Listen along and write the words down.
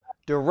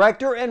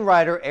Director and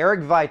writer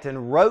Eric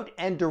Viton wrote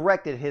and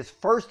directed his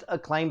first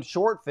acclaimed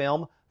short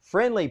film,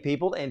 Friendly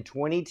People, in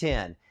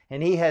 2010,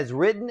 and he has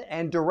written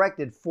and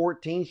directed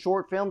 14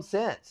 short films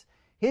since.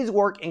 His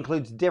work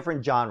includes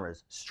different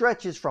genres,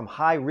 stretches from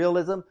high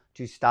realism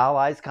to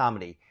stylized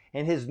comedy,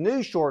 and his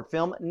new short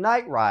film,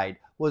 Night Ride,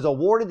 was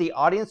awarded the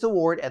Audience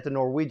Award at the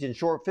Norwegian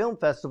Short Film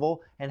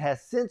Festival and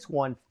has since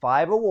won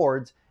 5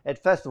 awards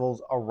at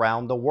festivals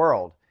around the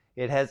world.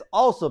 It has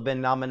also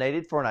been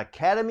nominated for an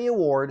Academy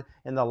Award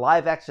in the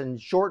live action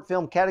short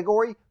film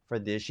category for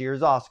this year's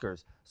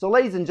Oscars. So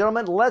ladies and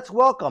gentlemen, let's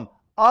welcome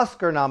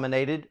Oscar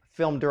nominated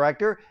film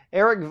director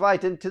Eric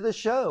Viton to the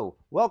show.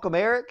 Welcome,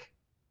 Eric.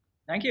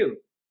 Thank you.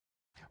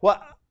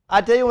 Well, I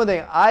tell you one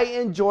thing, I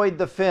enjoyed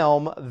the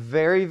film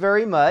very,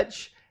 very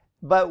much,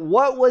 but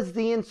what was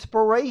the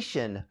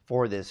inspiration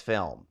for this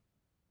film?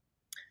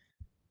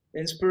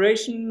 The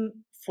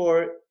inspiration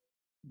for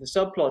the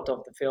subplot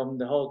of the film,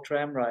 the whole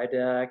tram ride,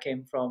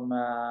 came from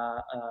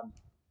an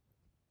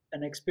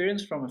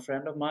experience from a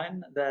friend of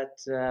mine that,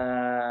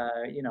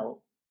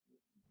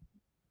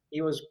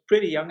 he was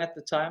pretty young at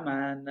the time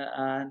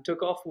and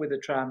took off with the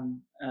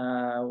tram,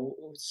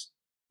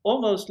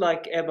 almost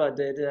like Ebba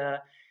did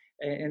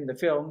in the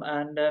film.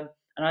 And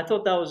I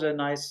thought that was a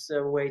nice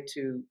way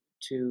to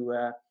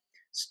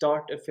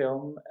start a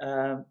film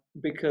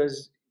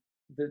because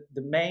the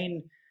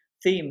main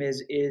theme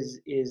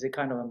is a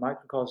kind of a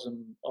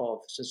microcosm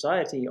of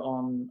society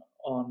on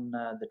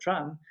the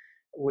tram,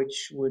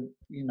 which would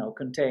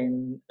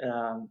contain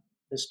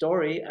the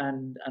story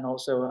and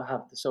also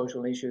have the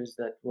social issues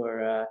that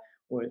were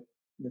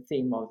the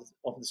theme of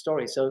the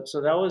story. So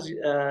that was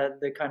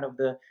the kind of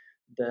the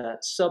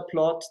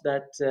subplot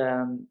that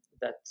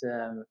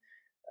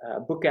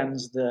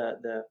bookends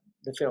the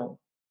film.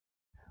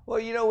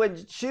 Well,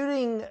 when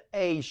shooting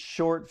a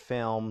short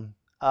film,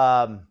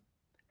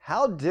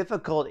 how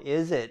difficult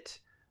is it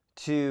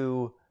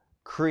to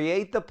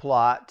create the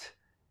plot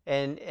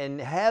and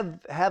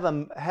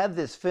have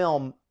this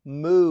film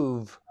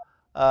move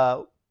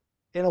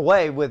in a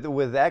way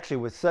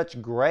with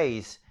such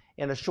grace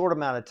in a short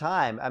amount of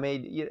time? I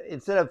mean,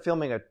 instead of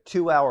filming a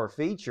 2-hour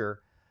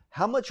feature,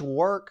 how much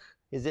work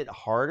is it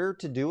harder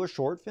to do a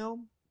short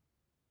film?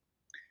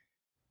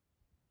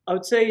 I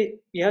would say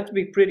you have to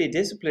be pretty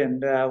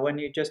disciplined when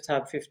you just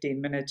have 15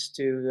 minutes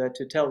to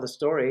tell the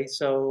story.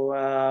 So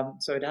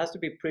it has to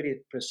be pretty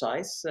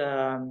precise.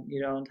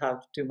 You don't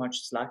have too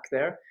much slack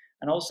there.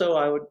 And also,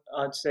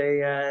 I'd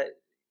say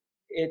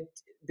it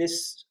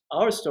this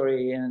our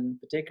story in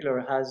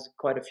particular has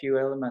quite a few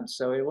elements.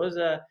 So it was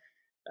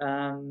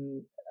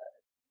um,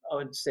 I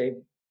would say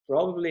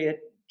probably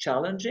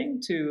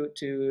challenging to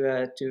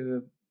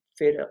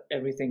fit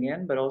everything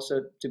in, but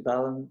also to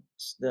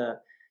balance the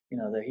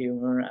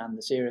humor and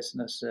the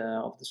seriousness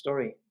of the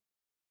story.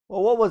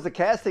 Well, what was the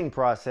casting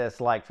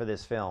process like for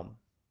this film?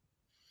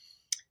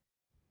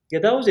 Yeah,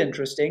 that was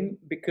interesting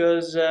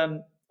because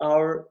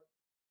our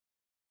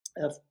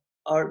uh,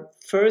 our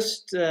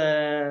first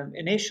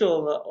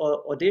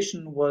initial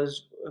audition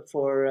was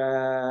for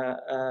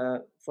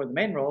the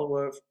main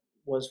role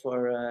was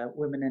for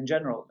women in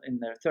general in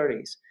their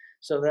 30s.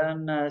 So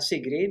then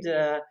Sigrid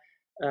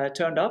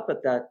turned up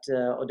at that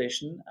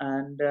audition,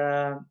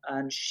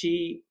 and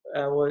she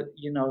was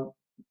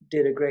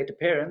did a great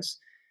appearance,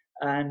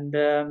 and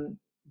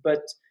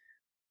but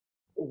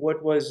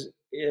what was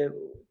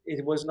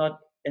it was not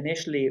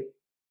initially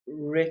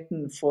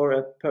written for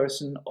a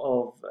person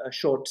of a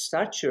short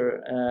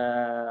stature,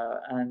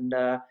 and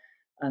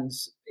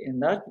in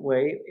that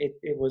way,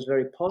 it was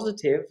very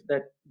positive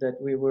that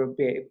we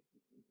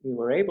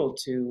were able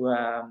to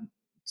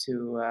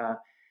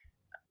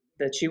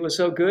that she was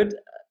so good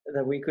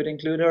that we could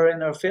include her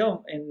in our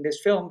film in this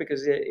film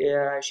because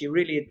she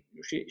really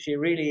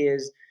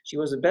is she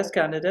was the best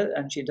candidate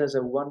and she does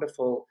a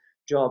wonderful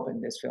job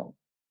in this film.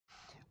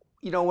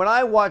 When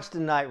I watched The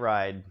Night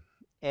Ride,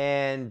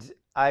 and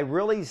I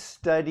really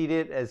studied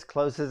it as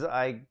close as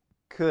I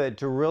could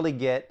to really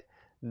get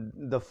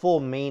the full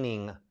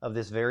meaning of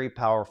this very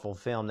powerful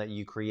film that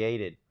you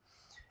created.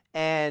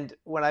 And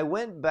when I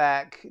went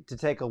back to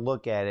take a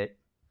look at it,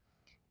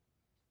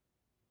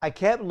 I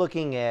kept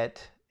looking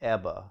at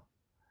Ebba.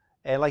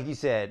 And like you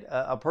said,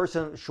 a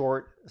person of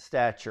short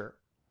stature.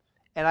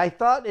 And I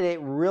thought that it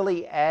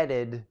really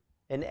added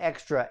an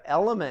extra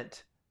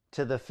element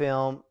to the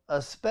film,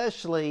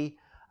 especially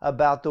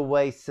about the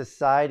way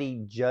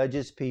society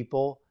judges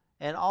people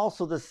and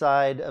also the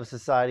side of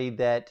society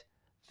that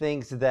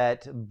thinks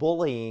that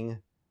bullying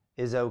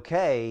is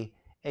okay.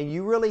 And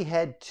you really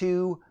had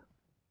two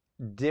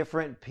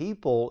different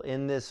people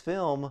in this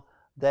film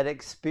that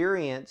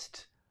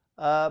experienced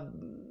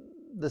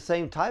the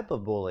same type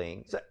of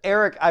bullying. So,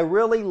 Eric, I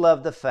really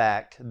love the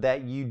fact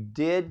that you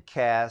did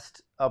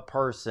cast a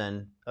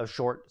person of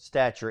short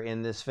stature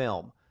in this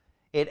film.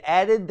 It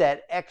added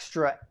that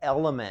extra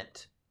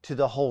element to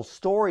the whole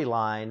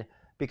storyline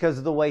because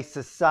of the way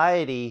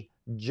society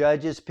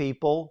judges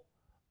people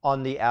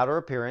on the outer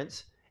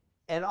appearance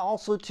and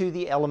also to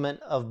the element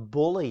of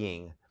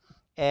bullying.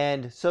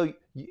 And so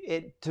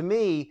it, to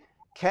me,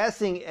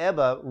 casting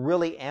Ebba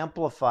really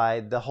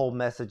amplified the whole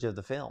message of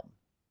the film.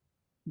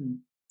 Mm.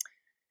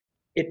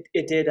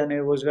 It did, and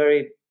it was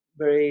very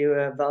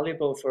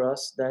valuable for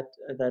us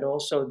that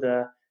also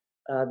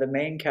the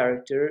main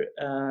character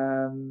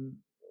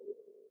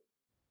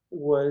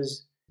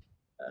was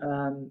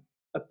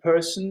a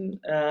person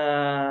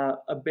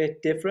a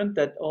bit different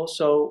that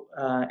also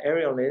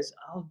Ariel is.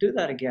 I'll do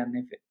that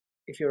again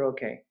if you're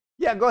okay.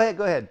 Yeah, go ahead,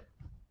 go ahead.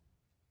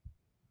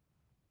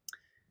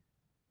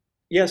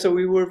 Yeah, so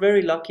we were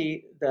very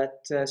lucky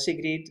that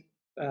Sigrid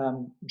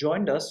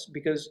joined us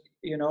because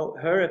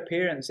her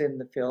appearance in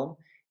the film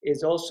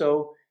is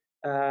also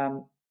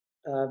um,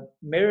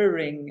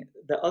 mirroring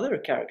the other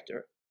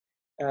character,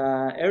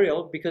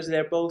 Ariel, because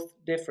they're both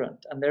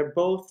different and they're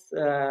both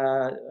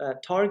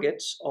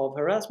targets of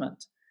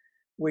harassment,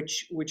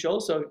 which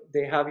also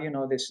they have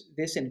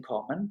this in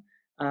common,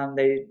 and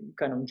they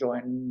kind of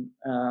join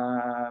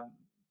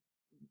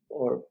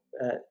or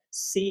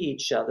see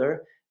each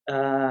other,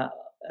 uh,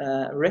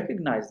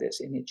 recognize this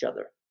in each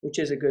other, which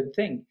is a good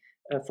thing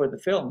for the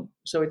film.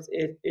 So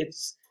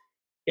it's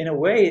in a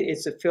way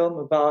it's a film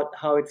about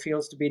how it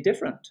feels to be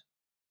different.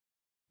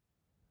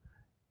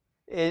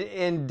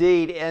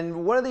 Indeed,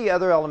 and one of the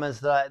other elements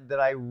that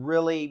I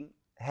really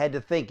had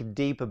to think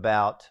deep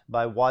about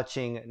by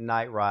watching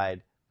Night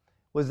Ride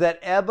was that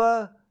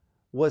Ebba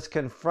was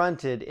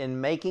confronted in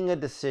making a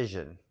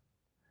decision.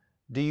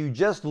 Do you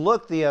just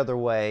look the other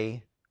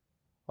way,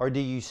 or do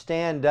you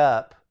stand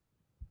up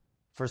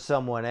for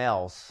someone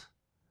else?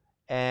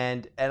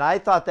 And I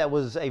thought that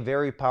was a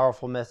very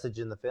powerful message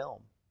in the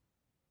film.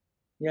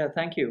 Yeah,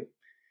 thank you.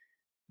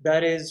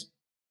 That is,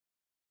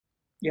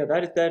 yeah,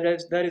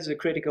 that is a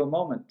critical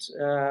moment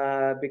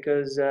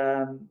because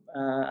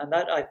and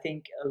that I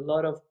think a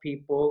lot of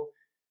people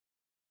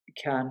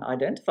can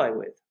identify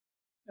with.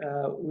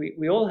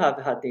 We all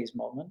have had these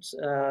moments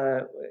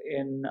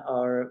in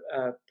our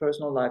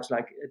personal lives,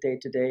 like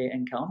day-to-day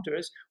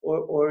encounters,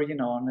 or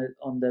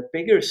on the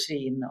bigger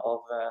scene of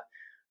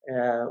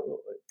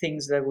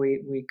things that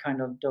we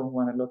kind of don't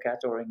want to look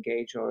at or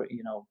engage or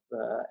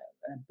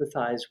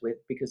empathize with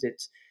because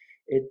it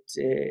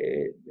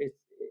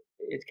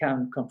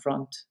can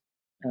confront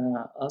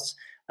us.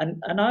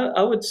 And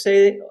I would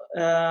say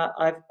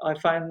I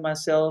find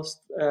myself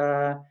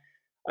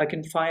I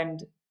can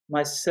find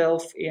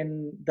myself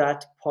in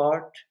that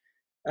part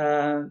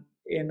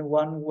in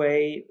one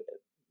way,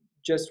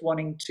 just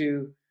wanting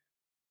to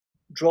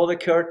draw the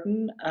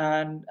curtain,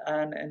 and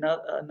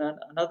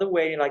another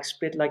way like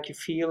split, like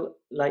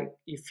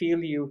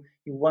you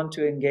want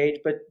to engage,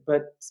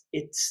 but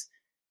it's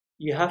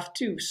you have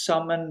to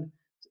summon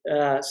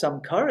some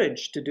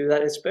courage to do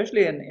that,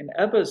 especially in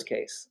Ebba's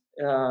case,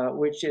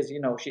 which is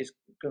she's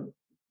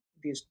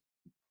these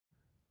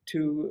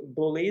two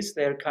bullies.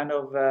 They're kind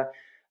of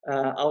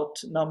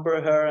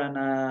outnumber her and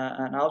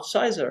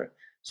outsize her.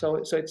 So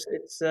it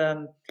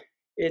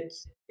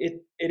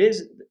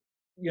is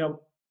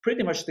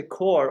pretty much the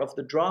core of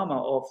the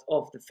drama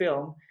of the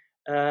film.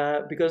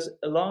 Because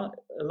a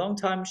long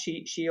time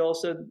she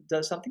also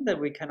does something that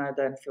we can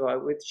identify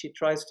with. She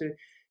tries to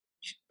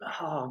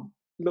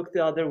look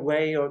the other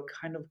way, or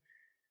kind of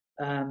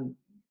um,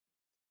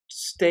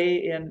 stay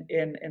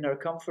in her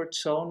comfort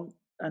zone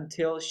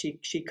until she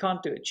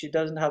can't do it. She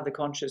doesn't have the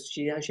conscious.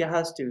 She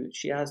has to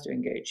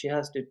engage. She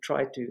has to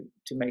try to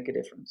make a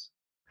difference.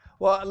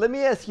 Well, let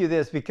me ask you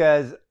this,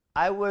 because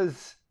I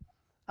was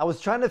I was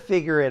trying to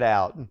figure it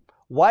out.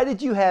 Why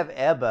did you have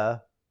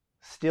Ebba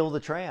steal the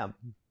tram?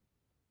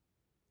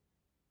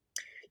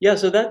 Yeah,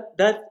 so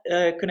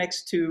that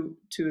connects to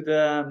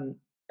the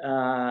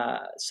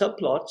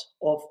subplot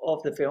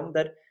of the film,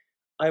 that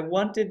I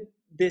wanted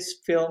this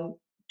film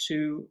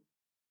to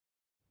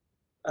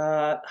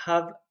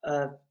have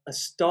a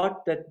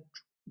start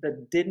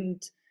that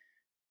didn't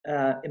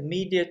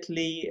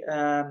immediately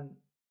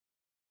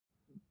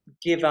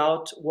give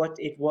out what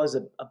it was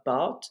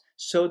about,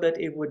 so that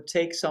it would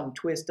take some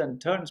twists and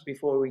turns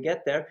before we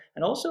get there.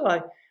 And also,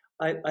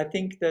 I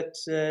think that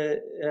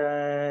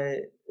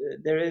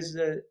there is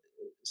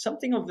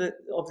something of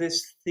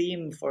this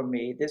theme for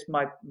me. This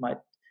might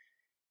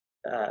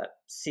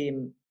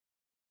seem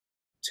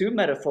too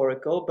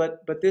metaphorical,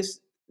 but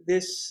this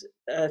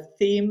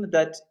theme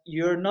that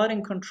you're not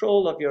in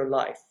control of your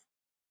life.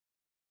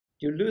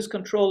 You lose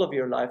control of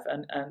your life,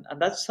 and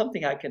that's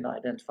something I can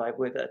identify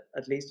with.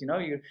 At least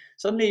you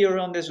suddenly you're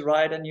on this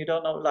ride and you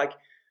don't know, like,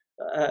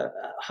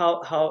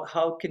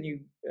 how can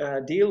you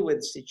deal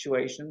with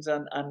situations,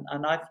 and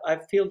I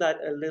feel that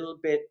a little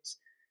bit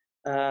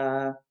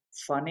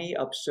funny,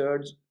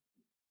 absurd,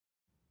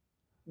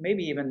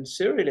 maybe even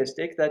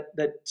surrealistic,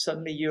 that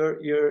suddenly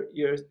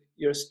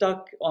you're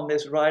stuck on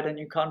this ride and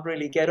you can't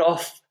really get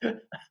off.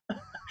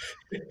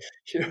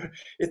 Sure.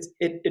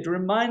 It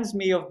reminds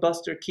me of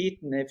Buster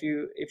Keaton, if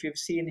you've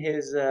seen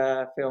his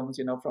films,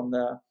 from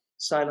the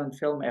silent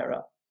film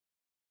era.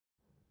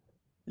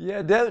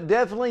 Yeah,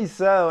 definitely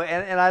so.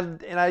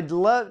 And I'd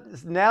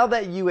love, now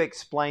that you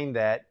explained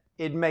that,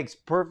 it makes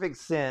perfect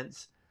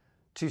sense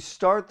to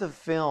start the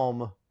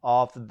film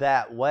off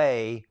that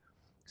way,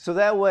 So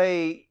that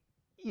way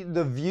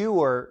the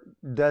viewer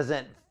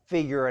doesn't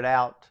figure it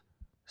out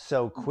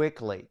so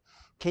quickly.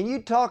 Can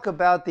you talk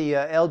about the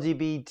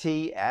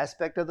LGBT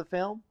aspect of the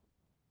film?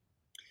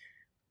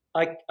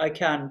 I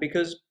can,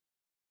 because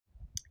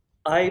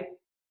I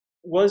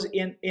was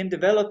in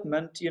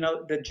development. You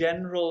know, the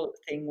general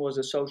thing was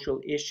a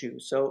social issue.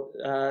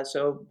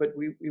 But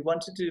we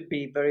wanted to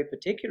be very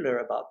particular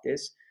about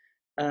this,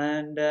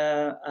 and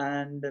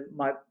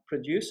my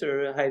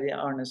producer Heidi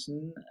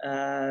Arnesen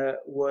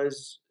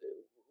was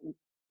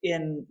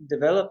in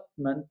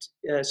development,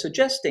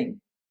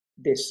 suggesting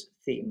this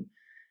theme,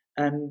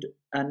 and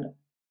and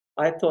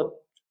I thought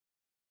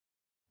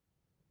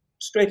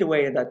straight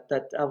away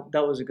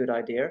that was a good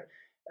idea.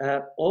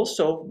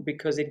 Also,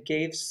 because it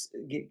gave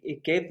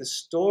the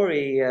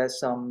story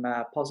some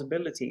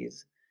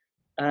possibilities,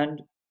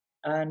 and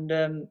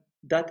and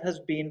that has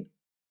been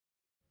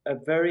a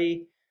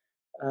very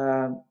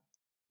um,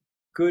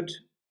 good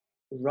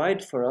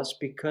ride for us,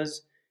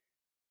 because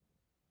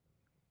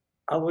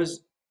I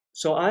was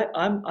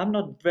I'm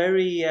not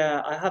very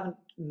I haven't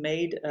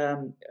made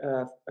a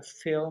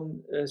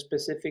film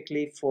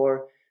specifically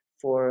for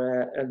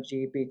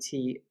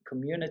LGBT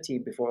community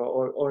before,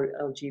 or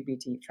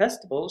LGBT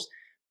festivals,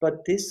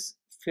 but this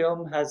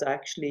film has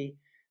actually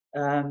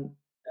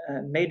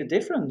made a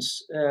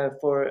difference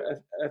for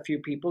a few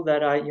people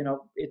that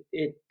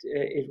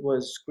it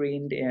was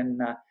screened in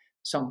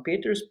St.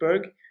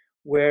 Petersburg,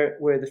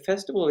 where the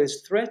festival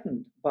is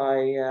threatened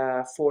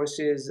by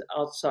forces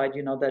outside,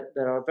 that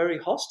are very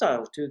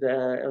hostile to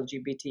the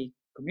LGBT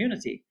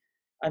community,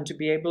 and to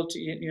be able to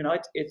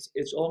unite,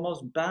 it's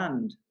almost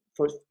banned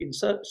for in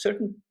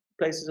certain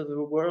places of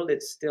the world.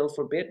 It's still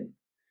forbidden.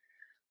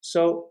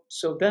 So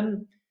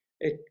then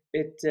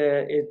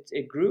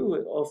it grew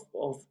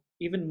of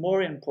even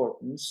more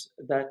importance,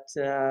 that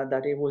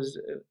it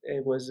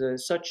was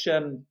such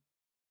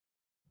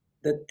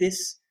that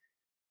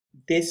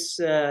this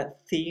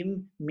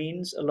theme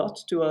means a lot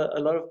to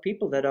a lot of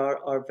people that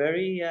are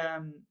very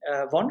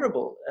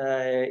vulnerable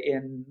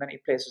in many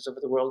places of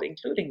the world,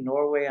 including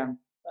Norway,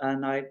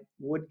 and I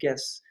would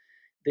guess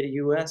the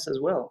US as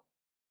well.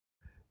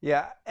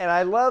 Yeah, and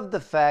I love the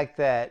fact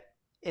that,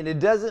 and it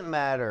doesn't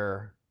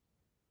matter,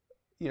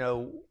 you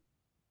know,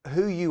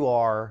 who you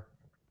are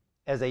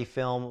as a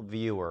film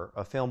viewer,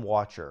 a film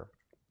watcher.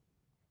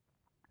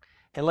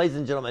 And ladies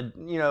and gentlemen,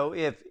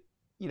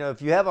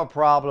 if you have a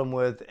problem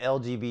with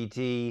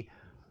LGBT,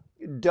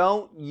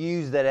 don't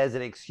use that as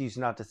an excuse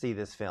not to see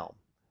this film.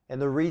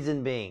 And the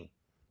reason being,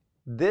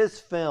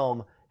 this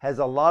film has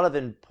a lot of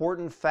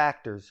important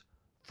factors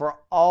for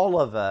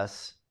all of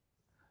us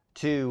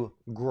to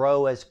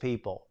grow as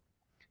people,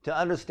 to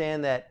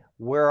understand that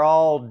we're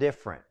all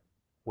different.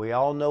 We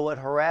all know what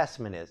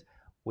harassment is.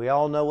 We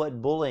all know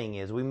what bullying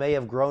is. We may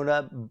have grown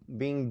up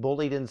being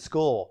bullied in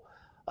school,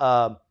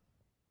 uh,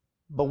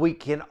 but we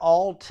can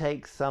all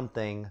take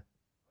something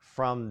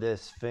from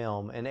this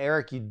film. And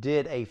Eric, you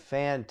did a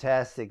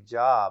fantastic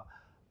job.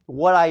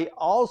 What I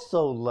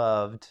also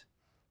loved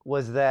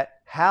was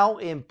that how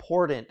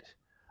important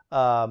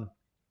um,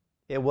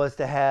 it was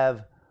to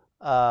have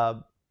uh,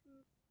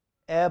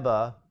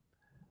 Ebba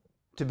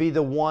to be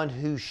the one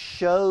who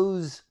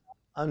shows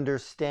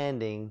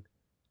understanding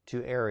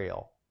to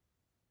Ariel.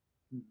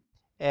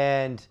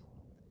 And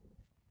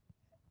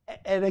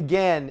and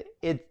again,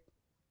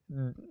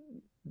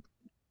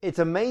 it's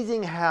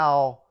amazing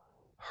how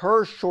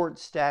her short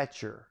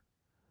stature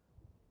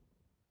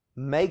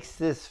makes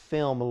this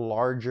film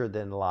larger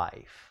than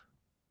life.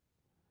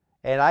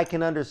 And I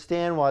can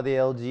understand why the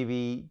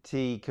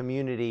LGBT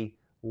community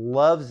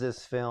loves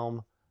this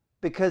film,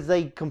 because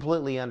they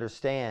completely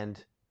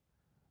understand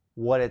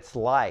what it's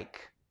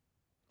like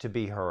to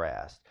be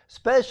harassed,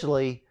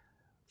 especially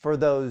for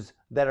those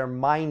that are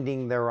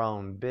minding their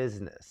own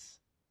business.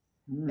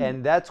 Mm.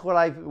 And that's what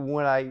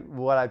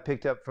I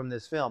picked up from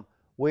this film.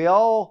 We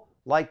all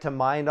like to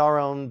mind our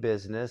own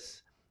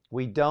business.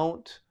 We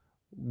don't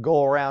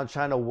go around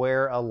trying to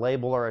wear a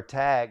label or a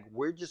tag.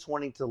 We're just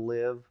wanting to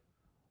live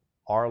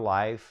our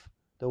life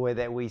the way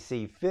that we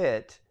see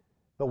fit,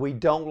 but we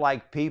don't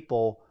like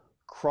people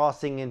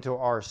crossing into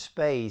our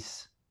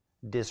space,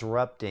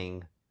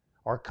 disrupting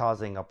or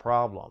causing a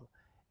problem.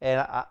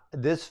 And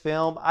this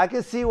film, I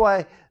can see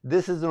why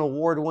this is an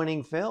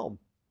award-winning film.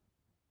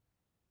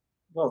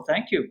 Well,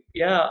 thank you.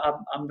 Yeah,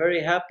 I'm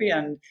very happy,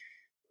 and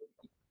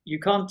you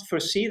can't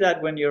foresee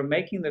that when you're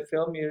making the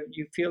film.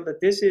 You feel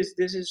that this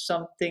is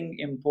something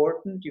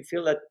important. You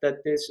feel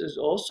that this is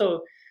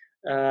also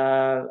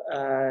uh,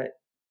 uh,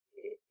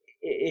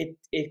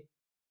 it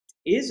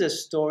is a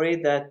story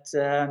that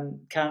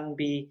can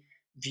be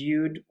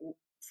viewed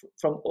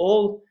from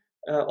all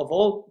of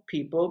all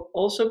people.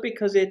 Also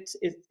because it's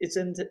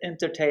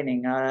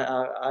entertaining.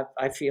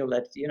 I feel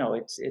that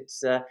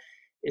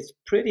it's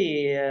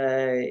pretty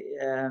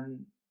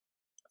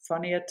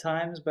funny at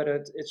times, but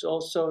it's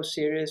also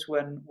serious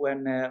when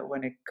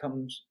it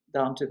comes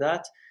down to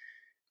that.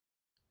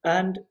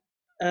 And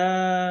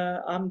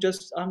I'm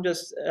just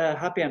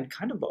happy and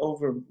kind of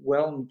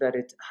overwhelmed that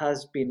it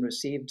has been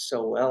received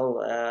so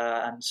well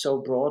and so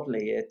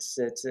broadly. It's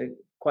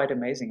quite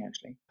amazing,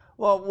 actually.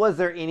 Well, was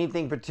there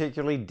anything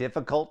particularly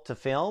difficult to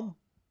film?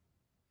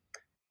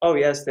 Oh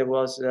yes, there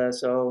was.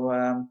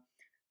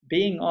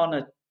 Being on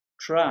a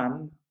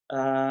tram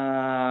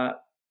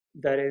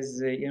that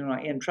is,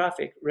 in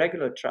traffic,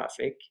 regular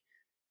traffic,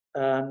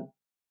 um,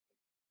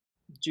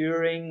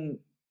 during,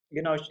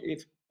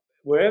 if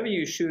wherever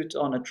you shoot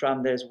on a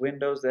tram, there's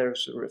windows,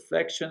 there's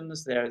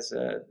reflections, there's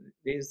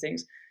these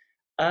things.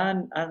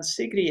 And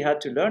Sigrid had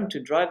to learn to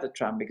drive the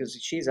tram because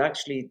she's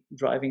actually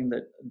driving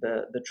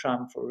the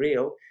tram for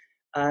real.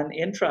 And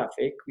in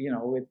traffic,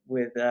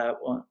 with a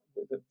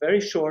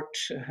very short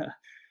span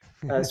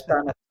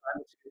of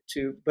time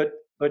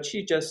but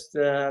she just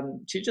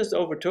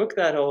overtook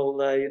that whole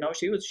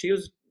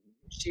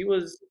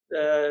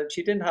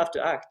she didn't have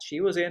to act.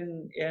 She was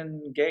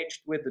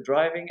engaged with the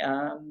driving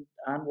and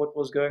what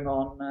was going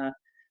on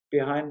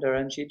behind her,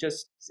 and she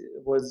just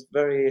was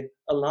very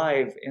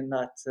alive in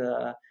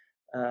that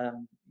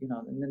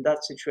in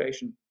that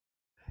situation.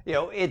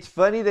 It's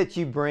funny that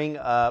you bring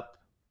up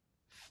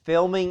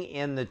filming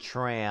in the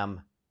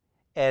tram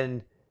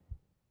and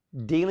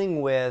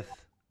dealing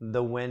with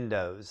the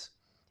windows.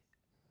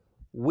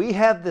 We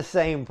have the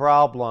same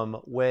problem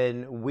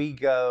when we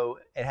go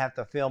and have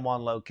to film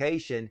on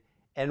location.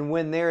 And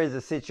when there is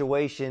a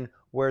situation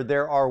where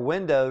there are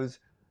windows,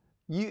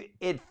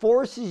 it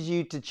forces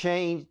you to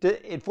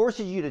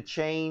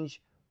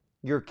change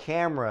your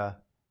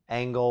camera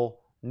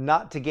angle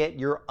not to get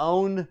your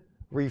own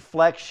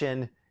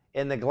reflection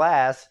in the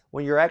glass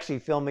when you're actually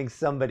filming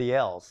somebody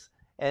else.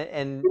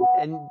 And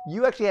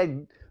you actually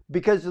had,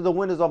 because of the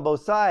windows on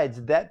both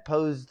sides, that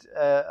posed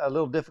a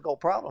little difficult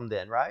problem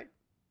then, right?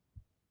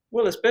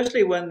 Well,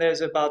 especially when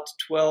there's about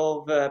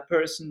 12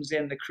 persons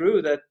in the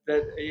crew that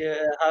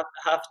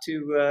have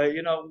to,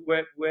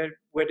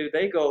 where do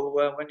they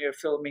go when you're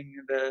filming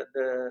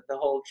the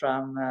whole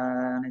tram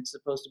and it's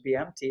supposed to be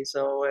empty?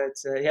 So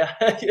it's yeah,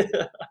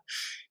 yeah.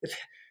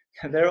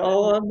 They're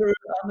all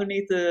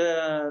underneath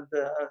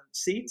the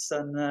seats,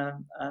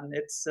 and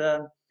it's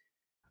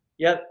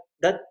yeah,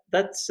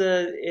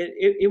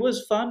 it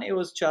was fun. It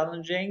was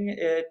challenging.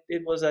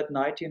 It was at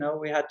night.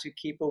 We had to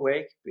keep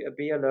awake,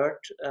 be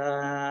alert,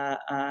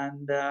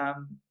 and a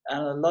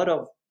lot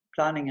of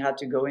planning had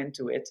to go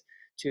into it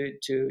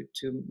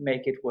to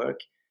make it work.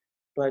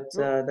 But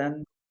Well,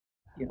 then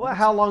well, it's,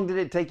 how long did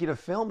it take you to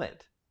film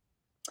it?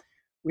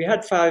 we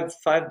had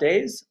five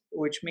days,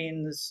 which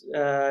means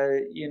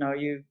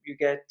you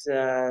get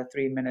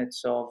 3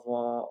 minutes of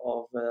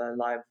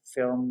live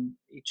film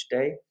each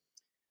day.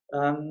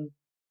 Um,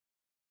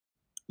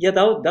 Yeah,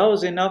 that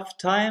was enough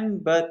time,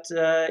 but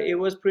it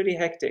was pretty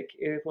hectic.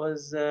 It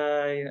was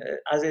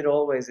as it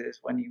always is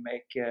when you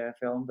make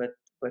film,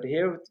 but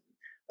here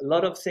a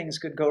lot of things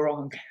could go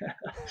wrong.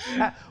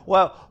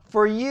 Well,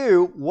 for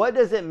you, what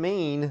does it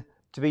mean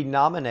to be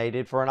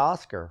nominated for an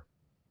Oscar?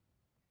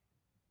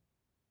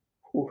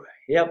 Ooh,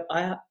 yeah,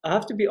 I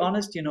have to be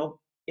honest.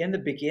 In the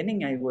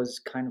beginning, I was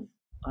kind of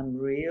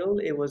unreal.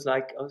 It was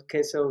like,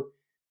 okay, so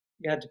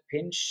you had to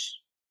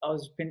pinch. I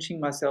was pinching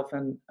myself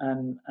and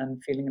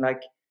feeling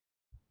like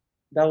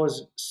that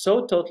was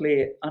so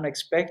totally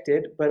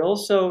unexpected, but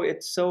also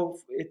it's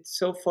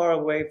so far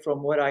away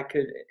from what I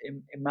could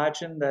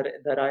imagine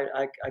that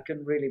I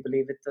couldn't really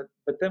believe it.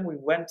 But then we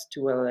went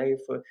to LA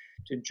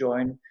to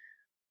join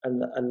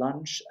a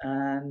lunch,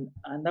 and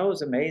that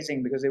was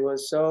amazing because it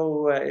was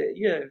so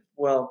yeah.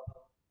 Well,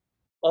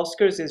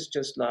 Oscars is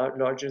just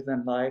larger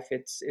than life.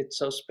 It's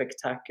so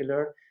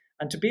spectacular,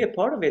 and to be a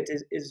part of it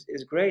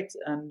is great.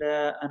 And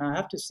I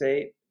have to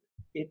say,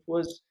 it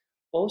was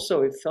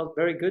also it felt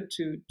very good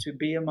to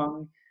be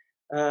among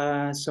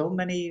so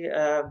many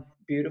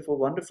beautiful,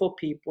 wonderful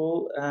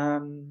people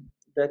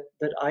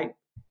that I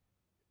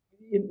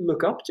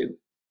look up to. It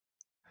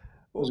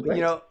was Well,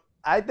 great.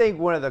 I think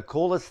one of the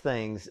coolest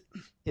things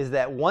is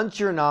that once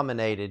you're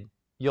nominated,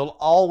 you'll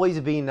always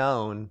be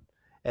known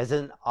as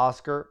an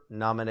Oscar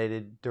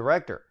nominated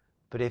director.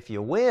 But if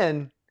you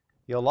win,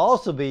 you'll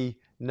also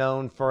be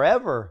known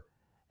forever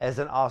as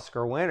an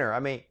Oscar winner. I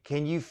mean,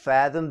 can you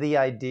fathom the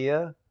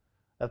idea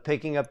of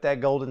picking up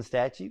that golden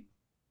statue?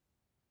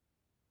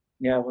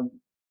 Yeah. Well,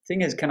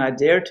 thing is, can I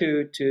dare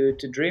to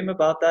dream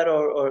about that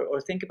or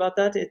think about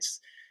that?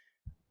 It's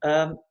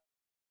um,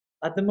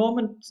 at the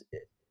moment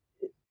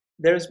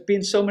there's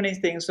been so many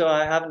things, so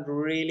I haven't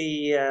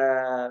really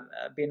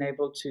been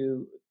able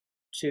to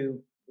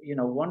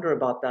wonder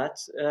about that.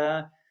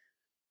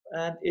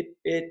 And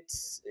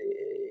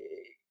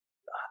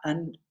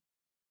and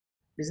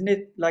isn't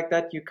it like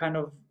that? You kind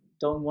of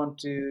don't want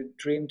to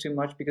dream too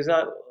much because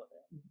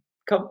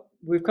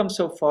we've come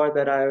so far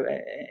that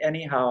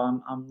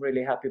anyhow I'm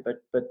really happy.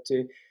 But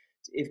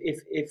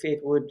if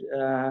it would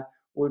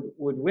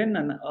win,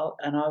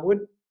 and I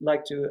would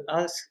like to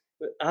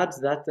add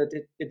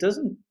that it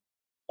doesn't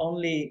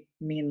only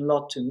mean a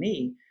lot to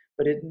me,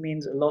 but it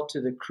means a lot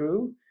to the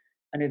crew,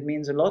 and it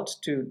means a lot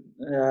to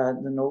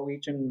the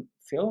Norwegian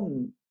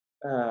film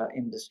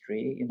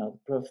industry,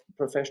 the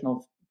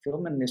professional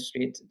film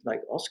industry,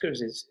 like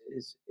Oscars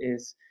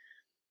is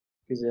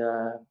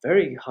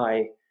very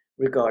high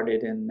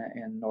regarded in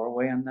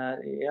Norway, and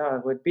yeah,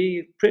 it would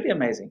be pretty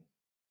amazing.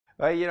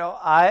 Well,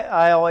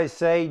 I always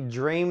say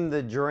dream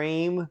the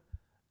dream,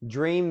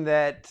 dream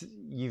that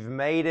you've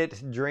made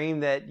it, dream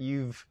that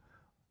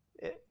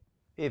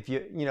if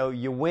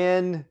you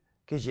win,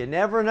 because you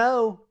never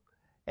know.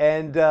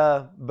 And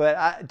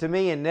to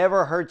me, it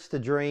never hurts to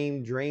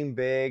dream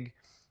big.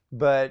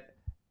 But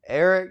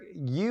Eric,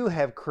 you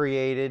have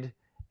created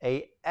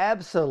a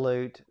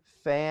absolute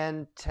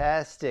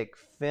fantastic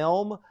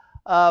film.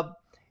 Uh,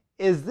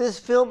 is this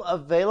film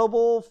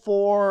available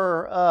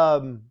for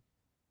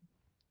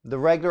the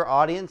regular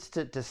audience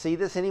to see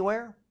this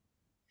anywhere?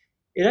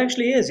 It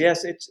actually is,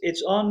 yes.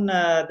 It's on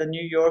the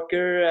New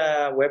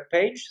Yorker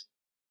webpage.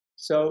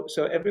 So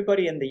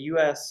everybody in the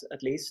US,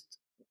 at least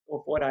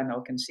of what I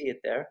know, can see it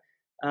there,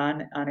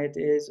 and it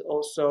is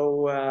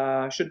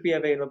also should be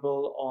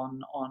available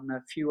on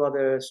a few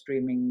other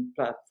streaming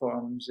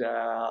platforms,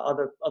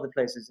 other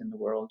places in the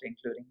world,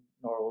 including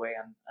Norway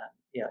and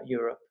yeah,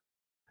 Europe.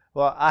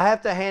 Well, I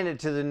have to hand it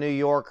to the New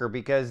Yorker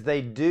because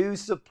they do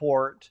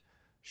support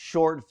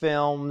short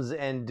films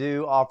and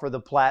do offer the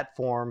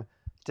platform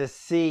to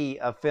see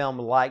a film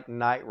like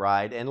Night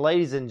Ride. And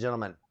ladies and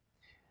gentlemen,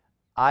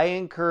 I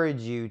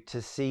encourage you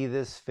to see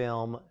this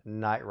film,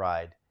 Night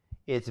Ride.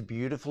 It's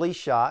beautifully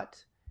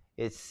shot,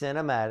 it's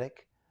cinematic,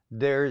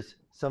 there's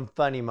some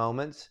funny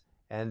moments,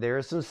 and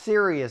there's some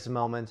serious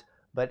moments,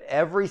 but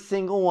every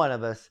single one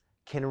of us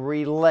can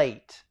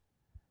relate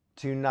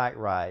to Night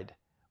Ride.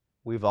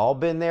 We've all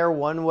been there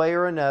one way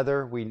or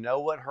another. We know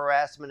what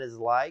harassment is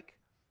like.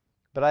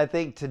 But I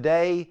think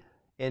today,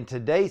 in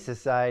today's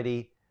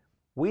society,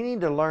 we need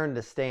to learn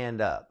to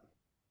stand up.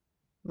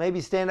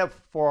 Maybe stand up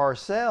for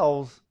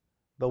ourselves,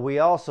 but we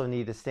also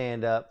need to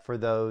stand up for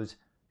those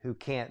who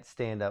can't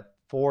stand up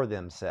for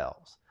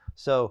themselves.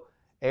 So,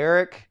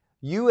 Eric,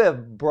 you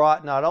have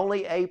brought not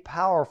only a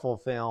powerful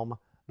film,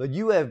 but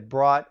you have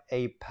brought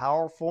a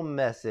powerful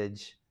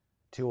message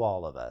to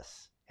all of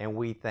us. And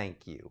we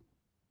thank you.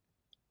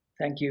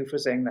 Thank you for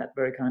saying that.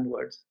 Very kind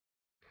words.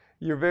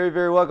 You're very,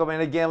 very welcome.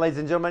 And again, ladies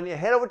and gentlemen,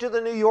 head over to the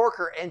New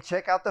Yorker and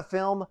check out the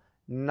film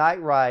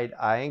Night Ride.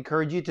 I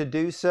encourage you to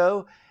do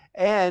so.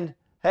 And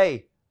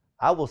hey,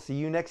 I will see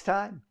you next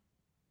time.